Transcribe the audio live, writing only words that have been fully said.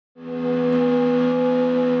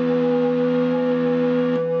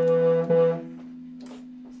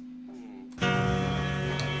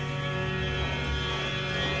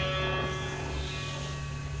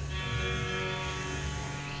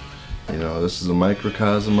This is a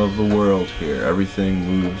microcosm of the world here. Everything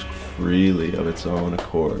moves freely of its own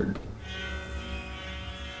accord.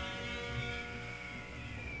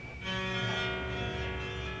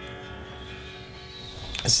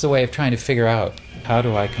 This is a way of trying to figure out, how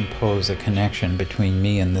do I compose a connection between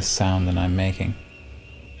me and this sound that I'm making?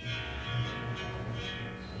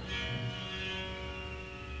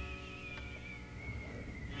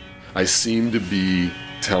 I seem to be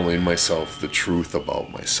telling myself the truth about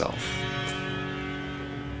myself.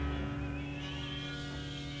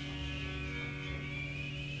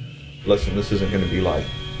 Listen, this isn't going to be like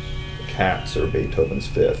Cats or Beethoven's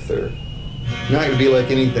Fifth, or not going to be like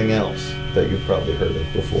anything else that you've probably heard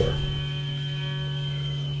of before.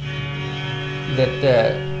 That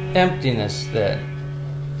the emptiness that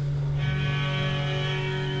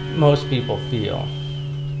most people feel,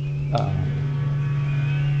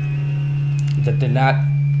 that they're not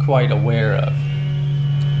quite aware of,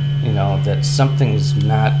 you know, that something's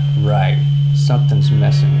not right, something's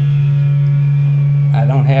missing. I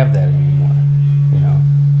don't have that anymore, you know,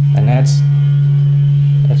 and that's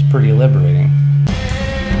pretty liberating.